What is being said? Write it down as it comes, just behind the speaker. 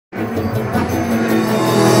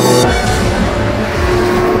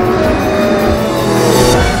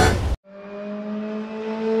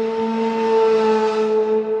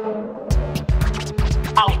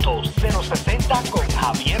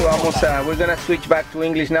We're going to switch back to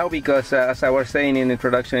English now because, as I was saying in the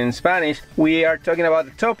introduction in Spanish, we are talking about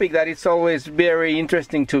a topic that is always very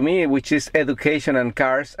interesting to me, which is education and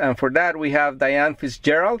cars. And for that, we have Diane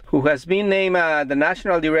Fitzgerald, who has been named the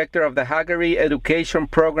National Director of the Hagerty Education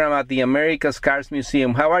Program at the America's Cars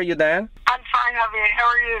Museum. How are you, Diane? I'm fine, Javier. How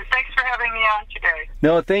are you? Thanks for having me on today.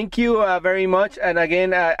 No, thank you very much. And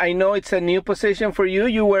again, I know it's a new position for you.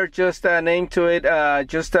 You were just named to it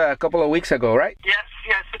just a couple of weeks ago, right? Yes.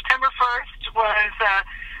 September 1st was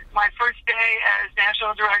my first day as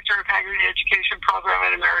National Director of Hagerty Education Program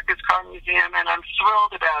at America's Car Museum, and I'm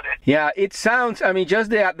thrilled about it. Yeah, it sounds, I mean, just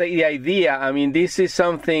the idea, I mean, this is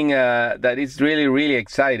something that is really, really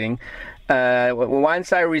exciting.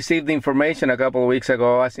 Once I received the information a couple of weeks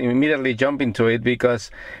ago, I was immediately jumped into it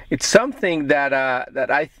because it's something that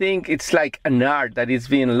I think it's like an art that is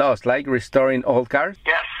being lost, like restoring old cars.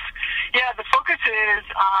 Yes. Yeah, the focus is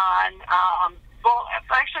on, well,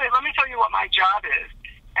 actually, let me tell you what my job is,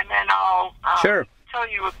 and then I'll tell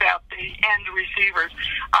you about the end receivers.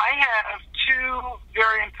 I have two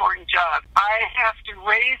very important jobs. I have to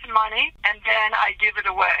raise money, and then I give it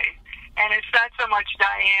away. And it's not so much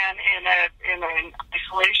Diane in an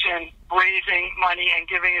isolation raising money and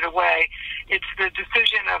giving it away. It's the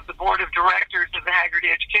decision of the board of directors of the Hagerty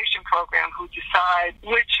Education Program who decide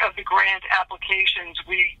which of the grant applications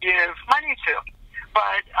we give money to.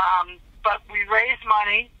 But we raise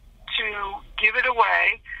money to give it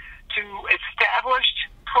away to established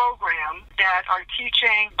programs that are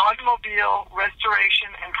teaching automobile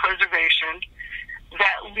restoration and preservation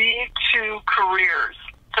that lead to careers.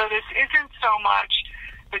 So this isn't so much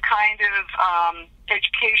the kind of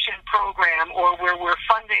education program or where we're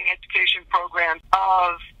funding education programs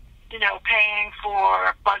of, paying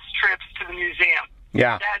for bus trips to the museum.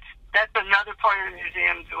 Yeah. That's another part of the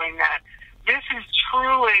museum doing that. This is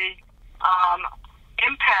truly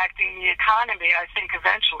impacting the economy, I think,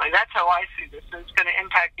 eventually. That's how I see this. It's going to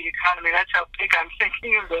impact the economy. That's how big I'm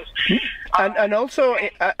thinking of this. And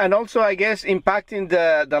also, I guess, impacting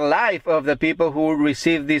the life of the people who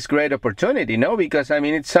receive this great opportunity, no? Because, I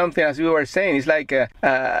mean, it's something, as we were saying, it's like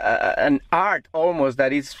an art almost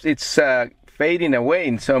that it's fading away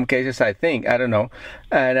in some cases, I think. I don't know.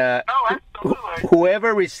 And absolutely.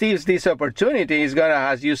 Whoever receives this opportunity is going to,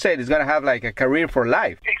 as you said, is going to have like a career for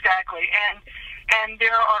life. Exactly. And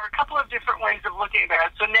there are a couple of different ways of looking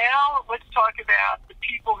at it. So now let's talk about the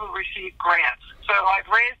people who receive grants. So I've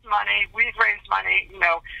raised money. We've raised money.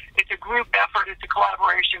 It's a group effort. It's a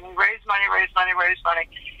collaboration. We raise money,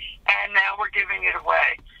 and now we're giving it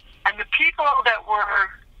away. And the people that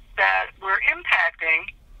we're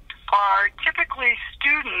impacting are typically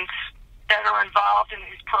students that are involved in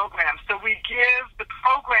these programs. So we give the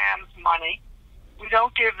programs money. We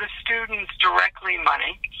don't give the students directly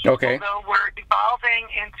money. Okay. Although we're evolving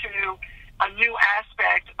into a new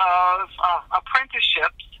aspect of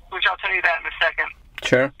apprenticeships, which I'll tell you that in a second.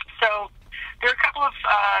 Sure. So there are a couple of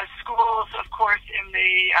schools, of course, in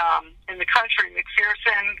the country.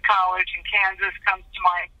 McPherson College in Kansas comes to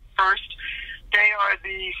mind first. They are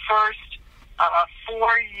the first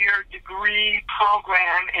 4-year degree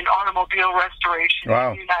program in automobile restoration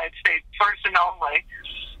in the United States, first and only.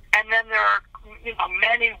 And then there are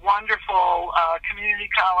many wonderful community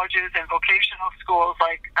colleges and vocational schools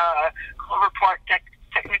like Clover Park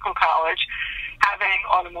Technical College having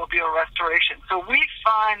automobile restoration. So we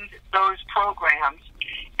fund those programs,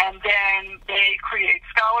 and then they create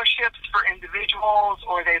scholarships for individuals,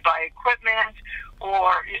 or they buy equipment,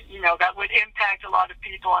 or that would impact a lot of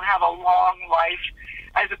people and have a long life,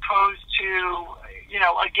 as opposed to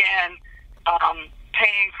again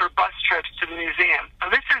paying for bus trips to the museum. So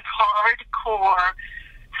this is hardcore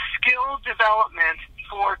skill development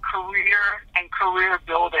for career and career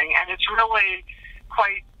building, and it's really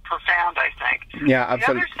quite profound, I think. Yeah,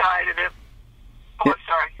 absolutely. The other side of it... Oh, I'm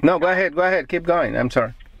sorry. No, go ahead. Keep going. I'm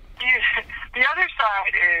sorry. The other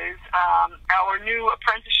side is our new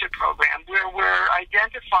apprenticeship program, where we're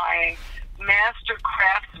identifying master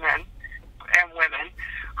craftsmen and women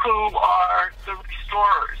who are the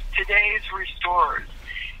restorers, today's restorers.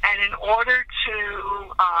 And in order to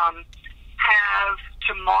have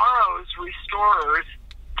tomorrow's restorers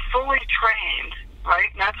fully trained, right?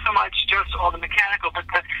 Not so much just all the mechanical,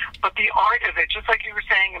 but the art of it. Just like you were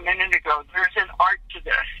saying a minute ago, there's an art to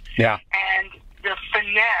this. Yeah. And the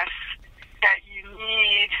finesse that you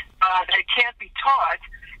need that can't be taught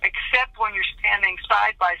except when you're standing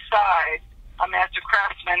side by side a master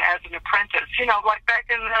craftsman as an apprentice. Like back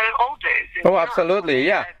in the old days. Oh, absolutely,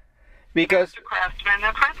 yeah. because craftsman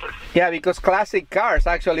apprentice. Yeah, because classic cars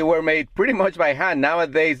actually were made pretty much by hand.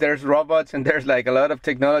 Nowadays, there's robots and there's like a lot of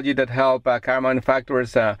technology that help car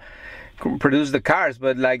manufacturers produce the cars.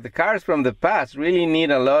 But like the cars from the past really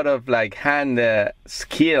need a lot of like hand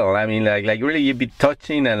skill. I mean, like really you'd be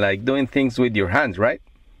touching and like doing things with your hands, right?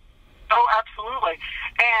 Oh, absolutely.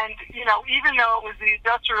 And, you know, even though it was the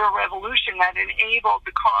Industrial Revolution that enabled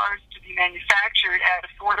the cars to be manufactured at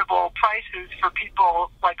affordable prices for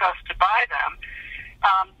people like us to buy them,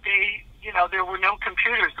 there were no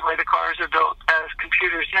computers the way the cars are built as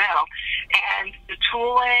computers now. And the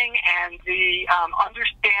tooling and the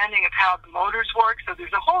understanding of how the motors work, so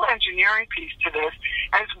there's a whole engineering piece to this,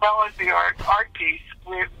 as well as the art piece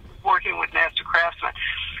with working with master craftsmen.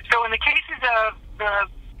 So in the cases of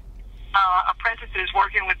the apprentices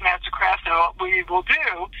working with master craftsmen, what we will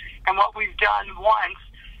do, and what we've done once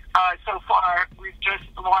so far, we've just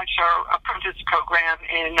launched our apprentice program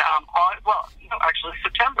in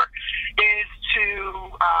September, is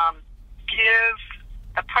to give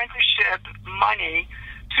apprenticeship money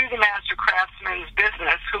to the master craftsman's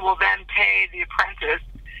business, who will then pay the apprentice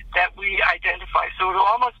that we identify. So it'll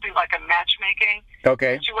almost be like a matchmaking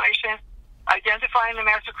situation. Identifying the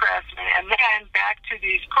master craftsman, and then back to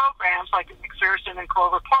these programs like McPherson and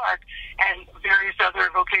Clover Park and various other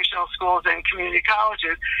vocational schools and community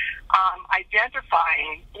colleges,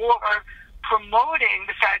 identifying or promoting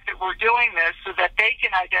the fact that we're doing this so that they can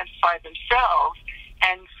identify themselves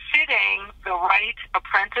and fitting the right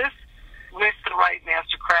apprentice with the right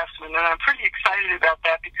master craftsman. And I'm pretty excited about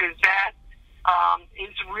that, because that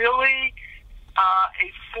is really a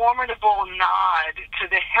formidable nod to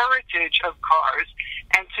the heritage of cars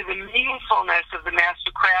and to the meaningfulness of the master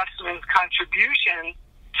craftsman's contribution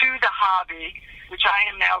to the hobby, which I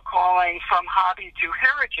am now calling From Hobby to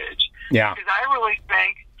Heritage. Yeah. Because I really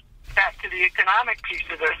think, back to the economic piece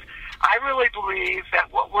of this, I really believe that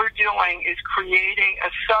what we're doing is creating a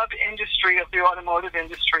sub-industry of the automotive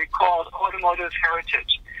industry called automotive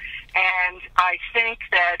heritage. And I think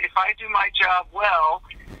that if I do my job well,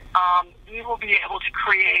 we will be able to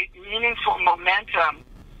create meaningful momentum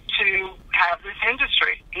to have this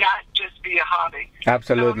industry, not just be a hobby.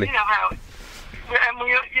 Absolutely. So,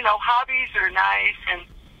 hobbies are nice, and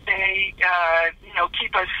they,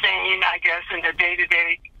 keep us sane, I guess, in the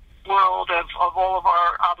day-to-day world of all of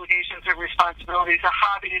our obligations and responsibilities. A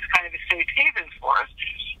hobby is kind of a safe haven for us.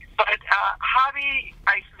 But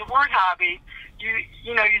the word hobby,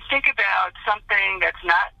 you think about something that's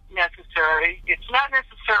not necessary. It's not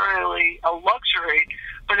necessarily a luxury,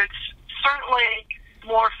 but it's certainly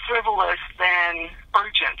more frivolous than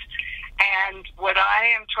urgent. And what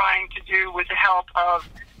I am trying to do with the help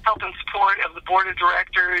and support of the board of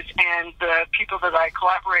directors and the people that I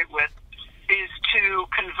collaborate with is to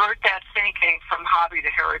convert that thinking from hobby to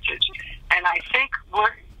heritage. And I think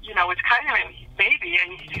it's kind of maybe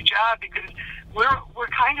an easy job, because we're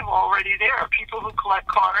kind of already there. People who collect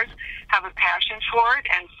cars have a passion for it,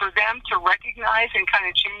 and for them to recognize and kind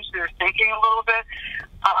of change their thinking a little bit,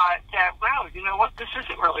 that, wow, you know what, this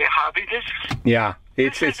isn't really a hobby. This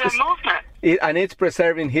is a movement. And it's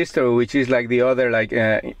preserving history, which is like the other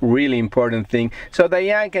really important thing. So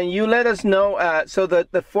Diane, can you let us know, so the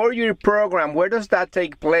 4-year program, where does that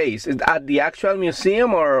take place? Is it at the actual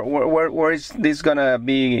museum, or where is this going to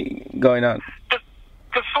be going on?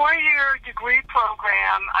 The 4-year degree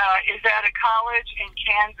program is at a college in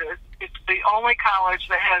Kansas. It's the only college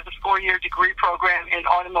that has a 4-year degree program in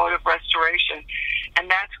automotive restoration, and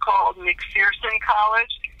that's called McPherson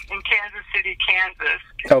College in Kansas City, Kansas.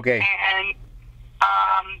 Okay. And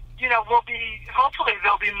hopefully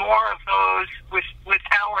there'll be more of those with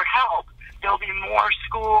our help. There'll be more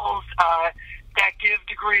schools that give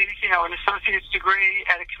degrees, an associate's degree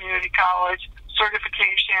at a community college,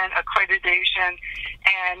 certification, accreditation,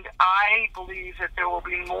 and I believe that there will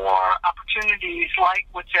be more opportunities like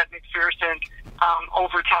what's at McPherson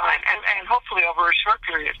over time, and hopefully over a short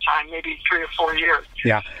period of time, maybe 3 or 4 years.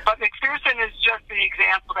 Yeah. But McPherson is just the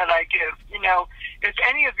example that I give. If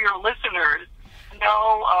any of your listeners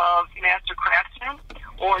know of master craftsmen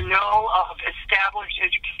or know of established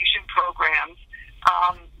education programs,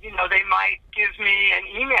 they might give me an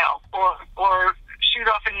email or shoot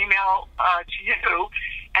off an email to you,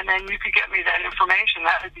 and then you could get me that information.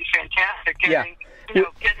 That would be fantastic. Getting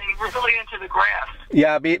really into the grass.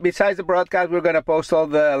 Yeah, besides the broadcast, we're going to post all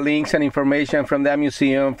the links and information from the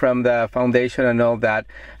museum, from the foundation, and all that.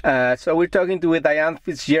 So we're talking with Diane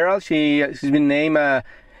Fitzgerald. She's been named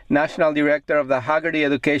National Director of the Hagerty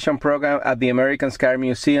Education Program at the American Car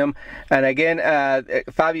Museum. And again,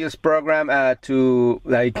 fabulous program to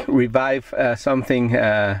like revive something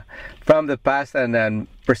from the past and then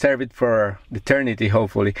preserve it for eternity,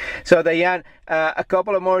 hopefully. So Diane, a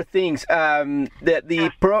couple of more things.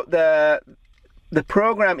 The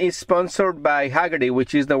program is sponsored by Hagerty,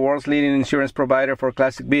 which is the world's leading insurance provider for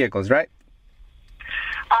classic vehicles, right?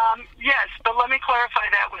 Yes, but let me clarify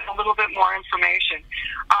that with a little bit more information.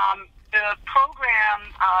 The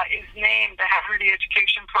program is named the Hagerty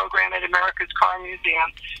Education Program at America's Car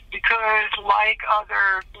Museum because, like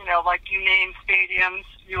other, like you named stadiums,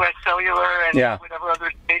 U.S. Cellular and whatever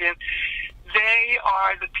other stadiums, they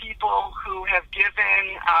are the people who have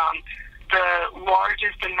given the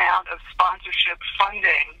largest amount of sponsorship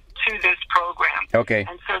funding to this program. Okay.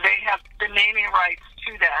 And so they have the naming rights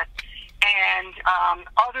to that. And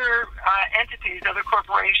other entities, other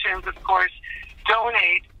corporations, of course,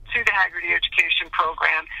 donate to the Hagerty Education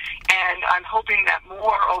Program. And I'm hoping that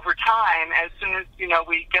more over time, as soon as,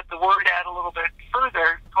 we get the word out a little bit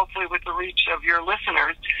further, hopefully with the reach of your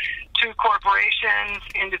listeners, to corporations,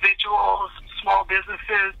 individuals, small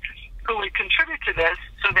businesses who would contribute to this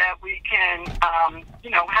so that we can,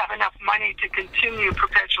 have enough money to continue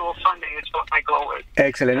perpetual funding is what my goal is.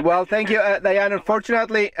 Excellent. Well, thank you, Diane.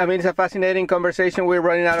 Unfortunately, it's a fascinating conversation. We're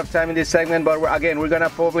running out of time in this segment, but again, we're going to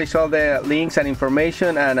publish all the links and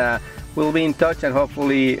information, and we'll be in touch, and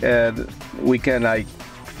hopefully we can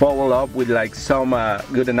follow up with some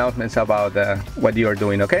good announcements about what you are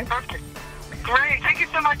doing, okay? Perfect. Great. Thank you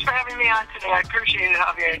so much for having me on today. I appreciate it,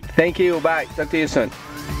 Javier. Thank you. Bye. Talk to you soon.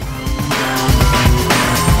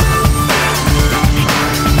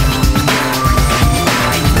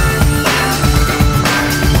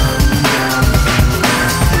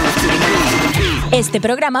 Este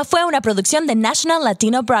programa fue una producción de National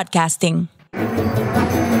Latino Broadcasting.